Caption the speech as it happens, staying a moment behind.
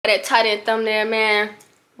that title and thumbnail, man.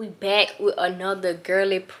 We back with another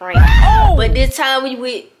girly prank. Oh! But this time we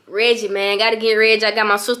with Reggie, man. Gotta get Reggie. I got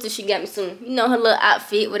my sister. She got me some, you know, her little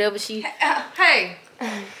outfit, whatever she. Hey.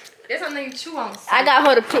 There's something you chew on. I got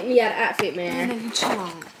her to pick me out of outfit, man. Something you chew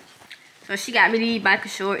on. So she got me these biker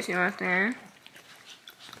shorts, you know what I'm saying?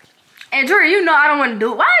 And Drew, you know I don't want to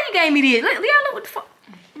do it. Why you gave me this? Y'all look what the fuck,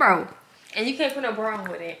 bro. And you can't put no bra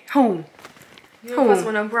with it. Who? You don't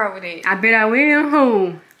put no bra with it. I bet I will.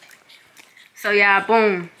 Who? So y'all,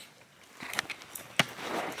 boom.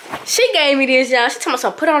 She gave me this, y'all. She told me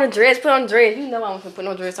something. Put on the dress. Put on the dress. You know I wasn't gonna put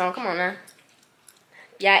no dress on. Come on now.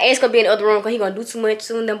 Yeah, Ace gonna be in the other room because he gonna do too much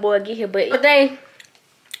soon. Them boy get here. But today,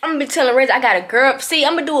 I'm gonna be telling Reggie I got a girl. See,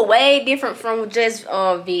 I'm gonna do it way different from just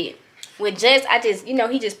vid. With Jess, I just, you know,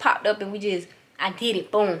 he just popped up and I did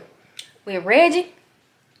it. Boom. With Reggie,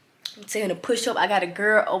 I'm telling him to push up. I got a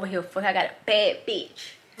girl over here for him. I got a bad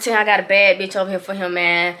bitch. I'm telling him I got a bad bitch over here for him,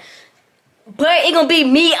 man. But it gonna be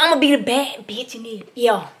me. I'm gonna be the bad bitch in it.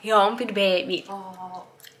 Yo, I'm gonna be the bad bitch. Oh.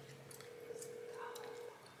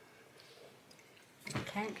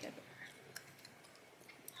 Can't get it.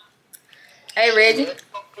 Hey, Reggie.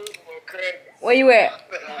 Where you at?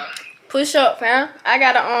 Push up, fam. I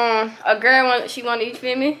got a girl. She wanna, you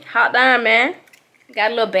feel me? Hot down, man.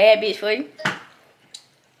 Got a little bad bitch for you.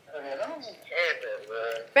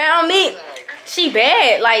 Fam, me. She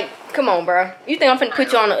bad. Like, come on, bro. You think I'm finna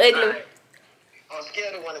put you on the ugly? I'm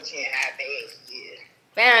scared of 1 to 10 how bad she is.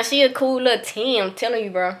 Man, she a cool little 10, I'm telling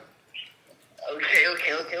you, bro. Okay.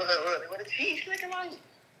 What is she looking like?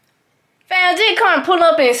 Fam, just come pull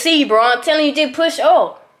up and see, bro. I'm telling you, just push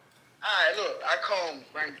up. Alright, look, I come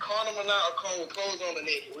or not, I come with clothes on the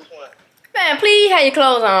naked. Which one? Man, please have your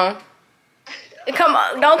clothes on. Come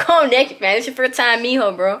on, don't come naked, man. It's your first time meet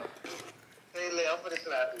her, bro. I'm finna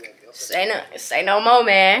sit out there. Say no more,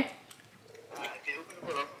 man. Alright,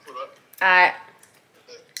 pull up. Alright.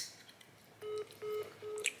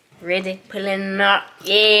 Reggie pulling up.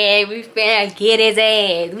 Yeah, we finna get his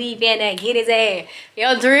ass.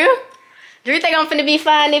 Yo, Drew think I'm finna be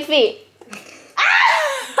fine and fit.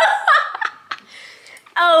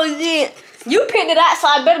 Oh shit. You picked it out, so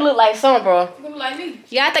I better look like some, bro. You look like me.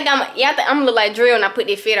 Yeah, I think I'm gonna look like Drill when I put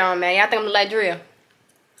this fit on, man. Y'all think I'm gonna look like Drill?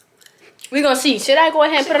 We gonna see. Should I go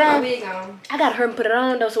ahead and put it on? I gotta hurry and put it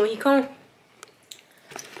on though, so when he come.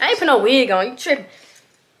 I ain't put no wig on. You tripping?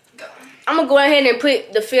 I'm gonna go ahead and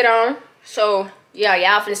put the fit on. So yeah,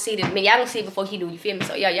 y'all finna see this. Y'all gonna see it before he do. You feel me?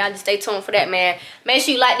 So yeah, y'all just stay tuned for that, man. Make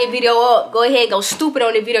sure you like this video up. Go ahead and go stupid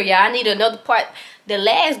on the video, y'all. I need another part. The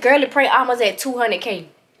last girly prank almost at 200K.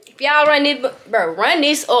 If y'all run this, bro, run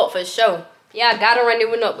this up for sure. Y'all gotta run this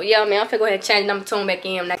one up. But yeah, man, I'm finna go ahead and change number tune back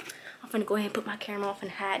in. I'm finna go ahead and put my camera off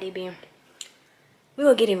and hide it, man. We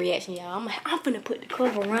gonna get in reaction, y'all. I'm finna put the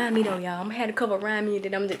cover around me though, y'all. I'm gonna have the cover around me and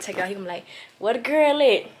then I'm gonna just take it out. He gonna be like, where the girl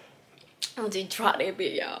at? I'm gonna just drop that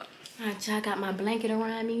bit, y'all. Alright, y'all, got my blanket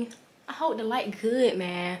around me. I hope the light good,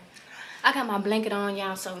 man. I got my blanket on,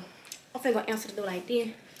 y'all, so I'm finna go answer the door like this.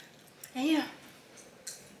 And yeah.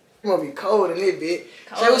 You gonna be cold in this bit.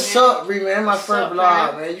 Say what's up, Bree, man. My first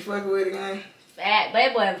vlog, man. You fucking with it, man? Fat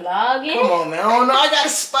boy vlogging. Come on, man. I don't know. I gotta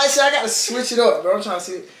spice it. I gotta switch it up, bro. I'm trying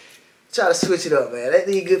to switch it up, man. Let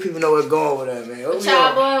these good people know what's going with that, man.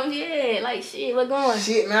 Child boy, yeah, like shit, what's going?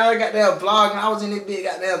 Shit, man. I got that vlog, man. I was in this bit,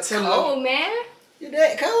 goddamn telling them. Cold, man. You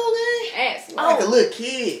that cold, man? Like a little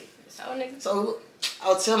kid. So, nigga. So, I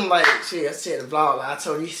was telling like, shit, I said the vlog, like, I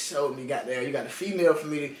told you, he showed me, goddamn, you got a female for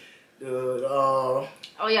me to, oh,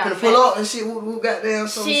 yeah. To pull up and shit, who goddamn.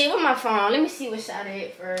 So shit, with my phone. Let me see what shot I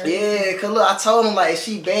hit first. Yeah, cause look, I told him, like, if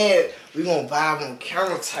she bad, we gonna vibe on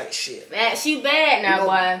camera type shit. Man, she bad now,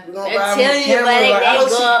 boy. We gonna They're vibe telling on you camera. about Like, that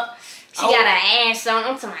girl. She got her ass on.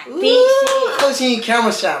 I'm talking about thick shit. Cause she ain't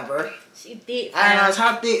camera shot, bro. She thick. I ain't know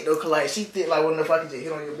how thick though, cause like she thick like when the fuck you just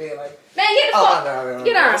hit on your bed like. Man, get the fuck.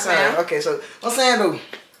 Get on, man. Okay, so I'm saying though,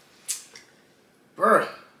 bro.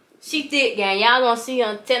 She thick, gang. Y'all gonna see.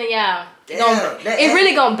 I'm telling y'all. It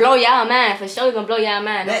really gonna blow y'all mind. For sure, gonna blow y'all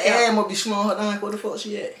mind. That ass must be small. Her down. Where the fuck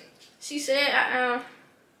she at? She said,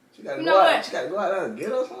 She gotta go out. She gotta go out there and get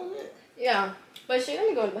her something. Yeah, but shit, let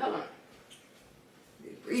me go. Hold on.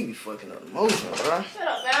 Bree be fucking up emotional, bro. Shut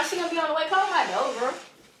up, man. She gonna be on the way. Call my door, bro.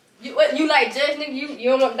 You like judge, nigga?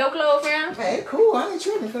 You don't want no clothes, fam? Man, cool. I ain't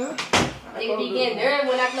tripping, fam. Nigga be getting nervous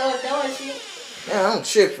when I close the door and shit. Man, I'm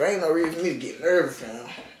tripping. Ain't no reason for me to get nervous, fam.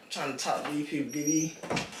 I'm trying to talk to these people, get these.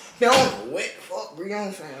 Man, I don't know what the fuck Bree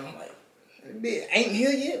on, fam. Like, that bitch ain't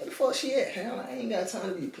here yet. Where the fuck she at, fam? I ain't got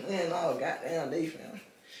time to be playing all goddamn day, fam.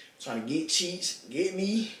 Trying to get cheats, get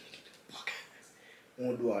me. Get the fuck out. We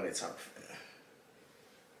won't do all that talk, fam.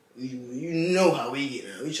 You know how we get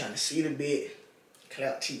there. We trying to see the bit.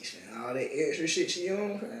 Clout cheeks, man. All that extra shit she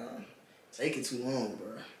on, fam. Taking too long, bro.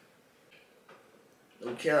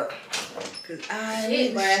 No cap. Cause I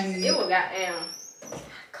Shit, bro. It was goddamn.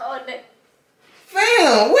 Called that.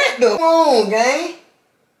 Fam, what the wrong, gang?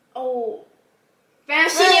 Oh. Fam,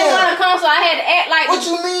 she didn't want to come, so I had to act like. What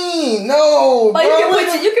you mean? No, but bro.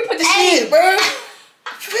 you can put the shit, bro.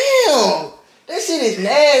 Fam, that shit is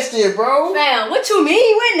nasty, bro. Fam, what you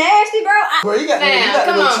mean? What nasty, bro? Bro, you got to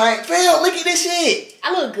go change. Fam, look at this shit.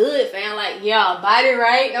 I look good, fam. Like, yeah, body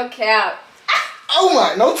right, no cap. Oh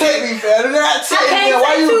my, don't take me, fam. Do not take me.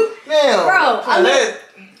 Why you, fam? Bro,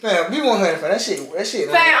 fam, be 100, fam. That shit.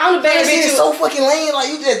 Fam, I'm the bad bitch. That shit is so fucking lame. Like,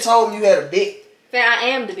 you just told me you had a dick. Fam, I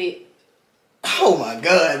am the bitch. Oh my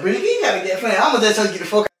god, bro. You gotta get, fam. I'm gonna just tell you to get the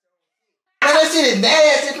fuck out. Man, that shit is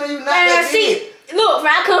nasty, fam. You not that bitch. Look,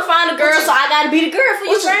 fam, I couldn't find a girl, so I gotta be the girl for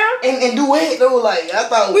you, fam. And do it, though. Like, I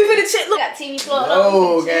thought. We finna chill. Look, got TV plugged up.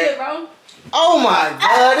 Okay. Chill, bro. Oh my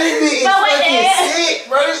god, this bitch is fucking sick,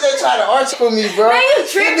 bro. This they try to arch for me, bro. Man, you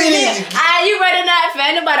tripping it. You better not,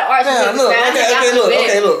 fam. Nobody arch for me. Look,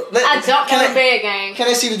 okay, look. I jumped on the bed, gang. Can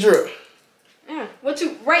I see the drip? What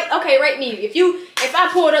you rate? Okay, rate me. If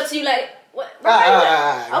I pulled up to you like, what?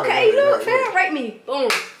 Okay, look, fam, rate me. Boom.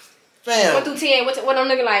 Fam. 1 through 10. What I'm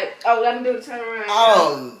looking like? Oh, let me do the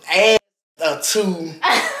turnaround. Ass a 2.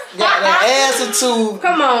 Got the ass a 2.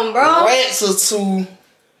 Come on, bro. Rats a 2.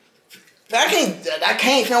 I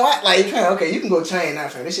can't, fam. Like, fam, okay, you can go change now,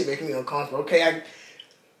 fam. This shit making me uncomfortable. Okay,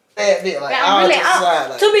 bad bitch, like,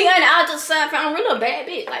 to be honest, I'll just say, fam, I'm really a bad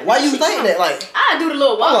bitch. Like, why you think that? Like, I do the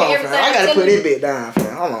little walk and everything. I gotta put this bitch down,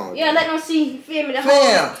 fam. Hold on. Yeah, let them see. You feel me?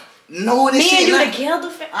 Fam, no, this shit. Me and you together,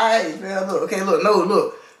 fam. Alright, fam, look. Okay, look, no,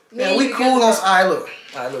 look. Man, we cool on. Alright,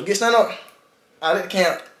 look. Get stand up. Alright, let the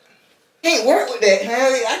camp. Can't work with that,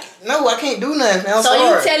 man. I can't do nothing, man. I'm sorry.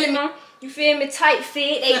 So you telling me? You feel me? Tight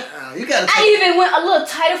fit. You gotta. I even went a little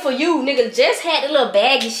tighter for you, nigga. Just had the little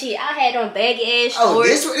baggy shit. I had on baggy ass shorts. Oh,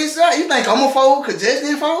 this what it's right? You think I'm gonna fold? Cause Jess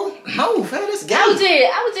didn't fold? No, fam, that's gay. I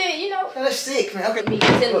was there. You know. That's sick, man. Okay. Me,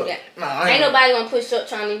 look, that. Nah, ain't nobody gonna push up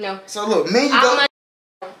trying to, you know. So look, me, you go.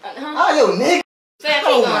 Oh, yo, nigga. Fam,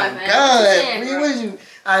 oh going, my man. god, man, what is you?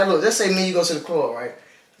 Alright, look. Let's say me, you go to the club, right?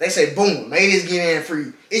 They say, boom, ladies get in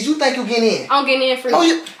free. Is you think you get in? I'm getting in free. Oh,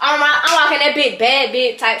 I'm rocking that big bad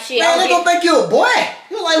bitch type shit. Man, they gonna think you a boy.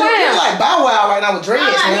 You like Bow Wow right now with dreads,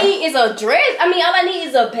 man. All I need is a dress. I mean, all I need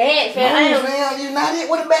is a bag, fam. No, fam, you not it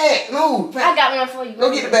with a bag. No, fam. I got one for you.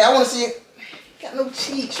 Go get the bag. I want to see it. Got no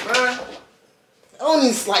cheeks, bro. I don't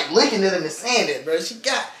even like looking at him and saying that, bro. She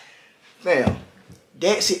got, fam.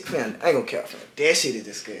 That shit, fam. I ain't gonna care, fam. That shit is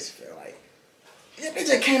disgusting, fam. Like, that bitch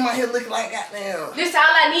just came out here looking like goddamn. This all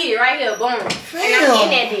I needed right here, boom. Fam. And I'm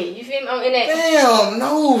in that bitch. You feel me? I'm in that. Damn,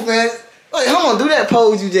 no, fam. Wait, hold on. Do that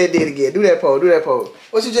pose you just did again. Do that pose.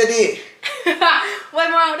 What you just did?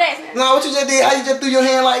 What's wrong with that? No, what you just did? How you just threw your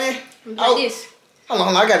hand like this? Like this. Hold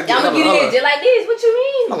on. I gotta get it. I'm gonna get it just like this. What you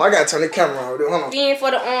mean? Hold on, I gotta turn the camera on. Hold on. Being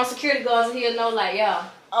for the security guards here know, like, yeah.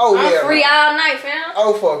 Oh, I'm yeah, free all night, fam.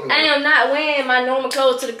 Oh, fuck me. I am not wearing my normal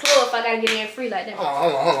clothes to the club if I gotta get in free like that.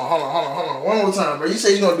 Hold on. One more time, bro. You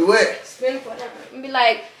said you gonna do what? Spin for that. And be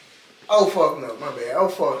like, oh, fuck no. My bad. Oh,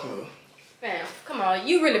 fuck no. Fam, come on.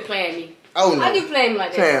 You really playing me. Oh, no. Why you playing me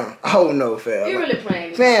like that? Fam. Oh, no, fam. You really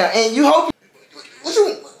playing me. Fam, and you hope.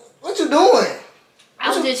 What you doing? I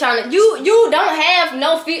was just trying to. You don't have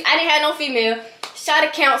no I didn't have no female. Shot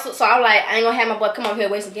a council, so I'm like, I ain't gonna have my boy come up here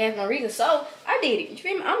wasting gas for no reason. So I did it. You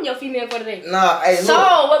feel me? I'm your female for the day. Nah, hey, look. So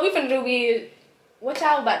what we finna do is, what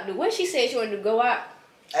y'all about to do? What she said she wanted to go out.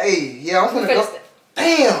 Hey, yeah, I'm finna go.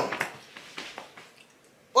 Damn.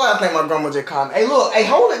 Well, I think my grandma just called me. Hey, look. Hey,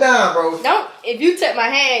 hold it down, bro. Don't. If you touch my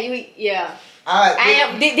hand, yeah. All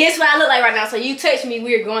right. This what I look like right now. So you touch me,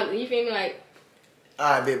 we're going. You feel me? Like. All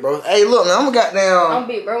right, big bro. Hey, look, man, I'm goddamn. I'm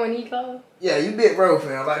big bro in these clothes. Yeah, you big bro,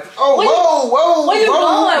 fam. Like, whoa. Where you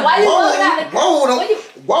going? Why you going out?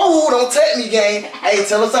 Whoa, don't touch me, gang. Hey,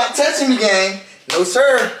 tell us stop touching me, gang. No,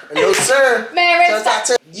 sir. No, sir. Man,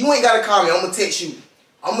 stop. You ain't gotta call me. I'm gonna text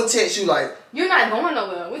you. Like. You're not going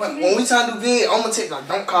nowhere. What you mean? When we trying to do vid, I'm gonna text like,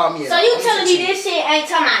 don't call me. So you telling me this shit ain't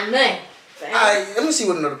talking about nothing? Alright, let me see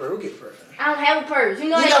what another purse. We'll get a purse. I don't have a purse. You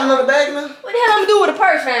know you got another bag now? What the hell I'm gonna do with a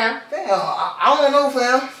purse, fam? Damn, I don't know,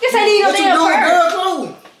 fam. This ain't even no damn purse. What you doing, girl,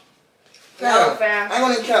 clothes? No, fam. I ain't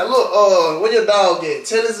gonna even count. Look, where your dog at?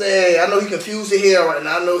 Tell his ass. I know he confused the hell right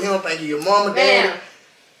now. I know he don't think you your mama, daddy.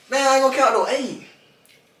 Man, I ain't gonna count no 8.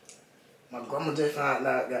 My grandma just found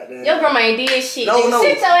out, goddamn. Your grandma ain't did shit. No.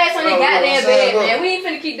 Sit your ass on that goddamn bed, man. We ain't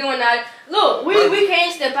finna keep doing that. Look, we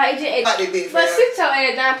can't step out. But sit your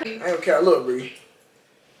ass down, please. I ain't gonna count. Look, Bree.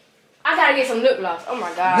 I gotta get some lip gloss. Oh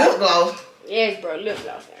my god. Lip gloss? Yes, bro. Lip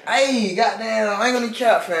gloss, fam. Hey, goddamn, I ain't gonna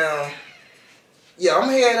cap, fam. Yeah, I'm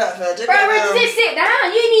head out, fam. Just Bro, just sit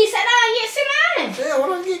down. You ain't need to sit down yet. Sit down. Fam,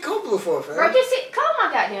 what I'm get comfortable for, fam? Bro, just sit. Calm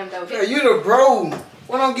my goddamn though. Fam, you the bro.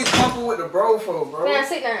 What I'm get comfortable with the bro for, bro? Man,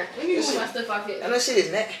 sit down. Let me move my stuff off here. And that shit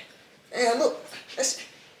is that. Damn, look. That's...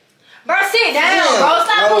 Bro, sit down, Damn. bro.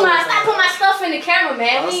 Stop No, putting my stuff in the camera,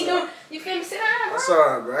 man. We ain't sorry. doing. You feel me? Sit down, bro. I'm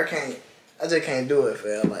sorry, bro. I just can't do it,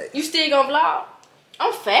 fam. Like, You still gonna vlog?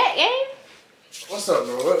 I'm fat, gang. what's up,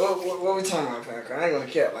 bro? What we talking about, fam? 'Cause I ain't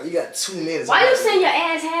gonna cap. Like, you got 2 minutes. Why you sitting your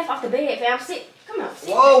ass half off the bed, fam? Sit. Come on. Sit.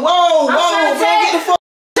 Whoa, trying to bro. Get the fuck.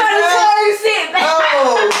 Trying to tell you sit, man.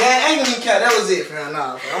 Oh, man, I ain't gonna even cap. That was it, fam.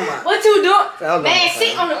 Nah, fam. I'm out. What you doing? Fam, I'm Man, gone, sit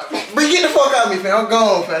fam. on the. But get the fuck out of me, fam. I'm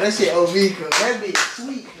gone, fam. That shit OV, cuz. That bitch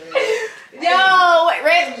sweet, man. Yo, wait,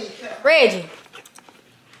 Reggie.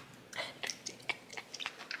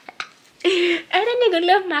 Hey, that nigga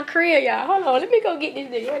left my crib, y'all. Hold on, let me go get this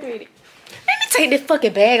nigga. Wait a minute. Let me take this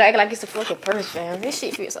fucking bag act like it's a fucking purse, fam. This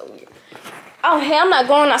shit feels so weird. Oh, hell, I'm not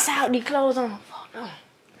going outside with these clothes on. Fuck no.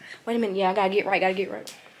 Wait a minute. Yeah, I gotta get right. Gotta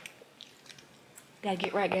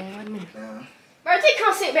get right, gang. Wait a minute. Yeah. Bro, just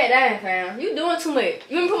come sit back down, fam. You doing too much.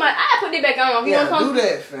 You wanna put I put this back on. You Yeah, wanna come? do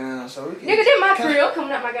that, fam. So we can... Nigga, this my crib.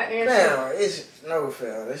 Coming out my goddamn shit. Fam, it's... No,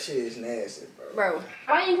 fam. That shit is nasty, bro. Bro,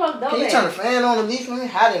 why you close the door Can you back? turn the fan on the leaf for me?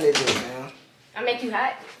 Hot in it, fam. I make you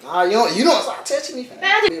hot. Nah, you don't start touching me, fam.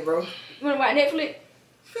 Man, Bro. You wanna watch Netflix?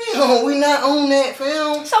 Fam, we not on that,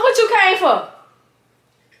 fam. So what you came for?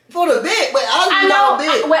 For the bed, but I I know.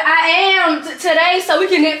 bed. Well, I am today, so we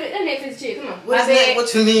can Netflix. Let Netflix chill. Come on. What My is bed. that?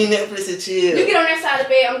 What you mean Netflix and chill? You get on that side of the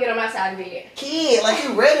bed. I'm gonna get on my side of the bed. Kid, like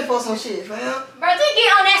you ready for some shit, fam. Bro, just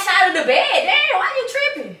get on that side of the bed. Damn, why you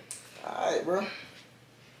tripping? Alright, bro.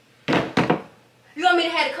 You want me to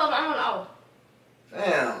have the cover on or off?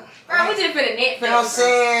 Fam. Bro, we just finna Netflix. You know what I'm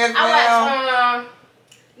saying, fam? I watch,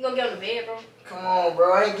 you gonna get on the bed, bro? Come on,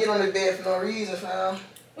 bro. I ain't get on the bed for no reason, fam.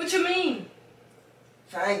 What you mean?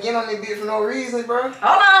 I ain't get on the bed for no reason, bro. Hold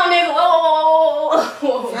on, nigga.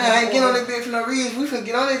 Whoa. Man, I ain't get on the bed for no reason. We finna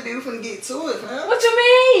get on that bed. We finna get to it, fam. What you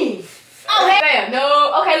mean? Oh, hey. Fam,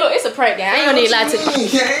 no. Okay, look, it's a prank, gang. I ain't gonna need to lie to you.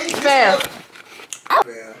 Fam.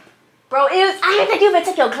 Fam. Bro, I didn't think you better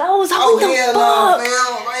take your clothes off. Oh, What the hell fuck?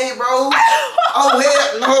 no, fam. Hey, bro. Oh,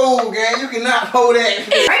 hell no, gang. You cannot hold that.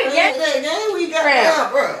 Right, yeah. That, gang. We got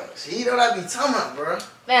down, bro. See, you know what I be talking about, bro.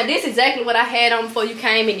 Man, this is exactly what I had on before you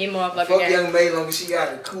came in, you motherfucker. Fuck gang. young maid long as she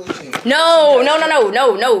got a coochie. No, none of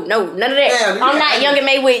that. Damn, I'm not young and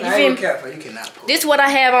made with, you feel me? You cannot pull. This is what I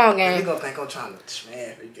have on, You gang. gonna think I'm trying to smash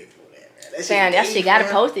her. You can't pull that, man. Fam, that shit gotta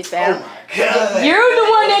post it, fam. Oh my god. You're the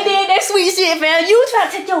one that did that sweet shit, fam. You try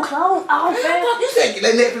to take your clothes off, fam. You said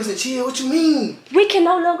that Netflix and chill. What you mean? We can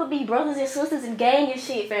no longer be brothers and sisters and gang and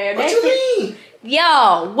shit, fam. What That you shit- mean?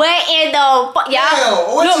 Yo, what in the fuck? Y'all,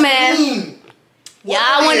 Damn, what look, you man. mean?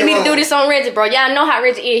 Y'all wanted me to do this on Reggie, bro. Y'all know how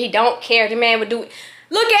Reggie is. He don't care. The man would do it.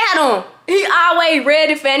 Look at him. He always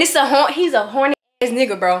ready, fam. He's a horny ass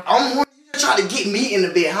nigga, bro. I'm horny. You just trying to get me in the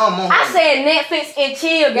bed. How am I horny? I said Netflix and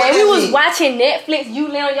chill, What gang. that We was mean? watching Netflix. You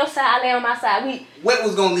lay on your side, I lay on my side. What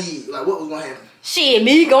was gonna leave? Like, what was gonna happen? Shit,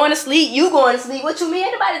 me going to sleep, you going to sleep. What you mean?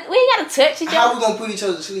 Anybody? We ain't gotta touch each How other. we gonna put each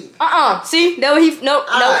other to sleep? See, that what he. No.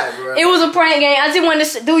 Alright, bro. It was a prank game. I just wanted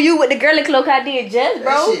to do you with the girly cloak I did, just,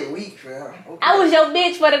 bro. That shit weak, fam. Okay. I was your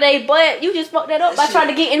bitch for today, but you just fucked that up That by shit- trying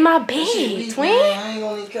to get in my That shit weak, bed, twin. man. I ain't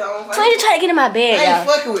gonna even count. Twin, you trying to get in my I bed, ain't y'all.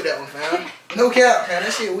 fucking with that one, fam. No cap, fam.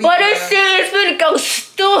 That shit weak. But this fam. shit is finna go That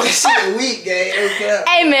stupid. shit weak, gang. No cap.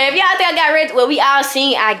 Hey man, if y'all think I got Reggie, well, we all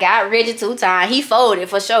seen I got Reggie 2 times. He folded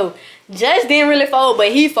for sure. Just didn't really fold,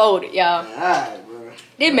 but he folded, y'all. Alright, bro.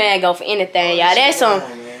 This man go for anything, y'all. Oh, That's shit some. wrong,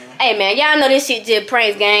 man. Hey man, y'all know this shit just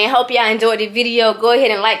pranks, gang. Hope y'all enjoyed the video. Go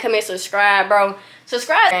ahead and like, comment, subscribe, bro.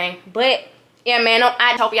 Subscribe, gang. But yeah, man,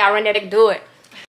 I hope y'all run there to do it.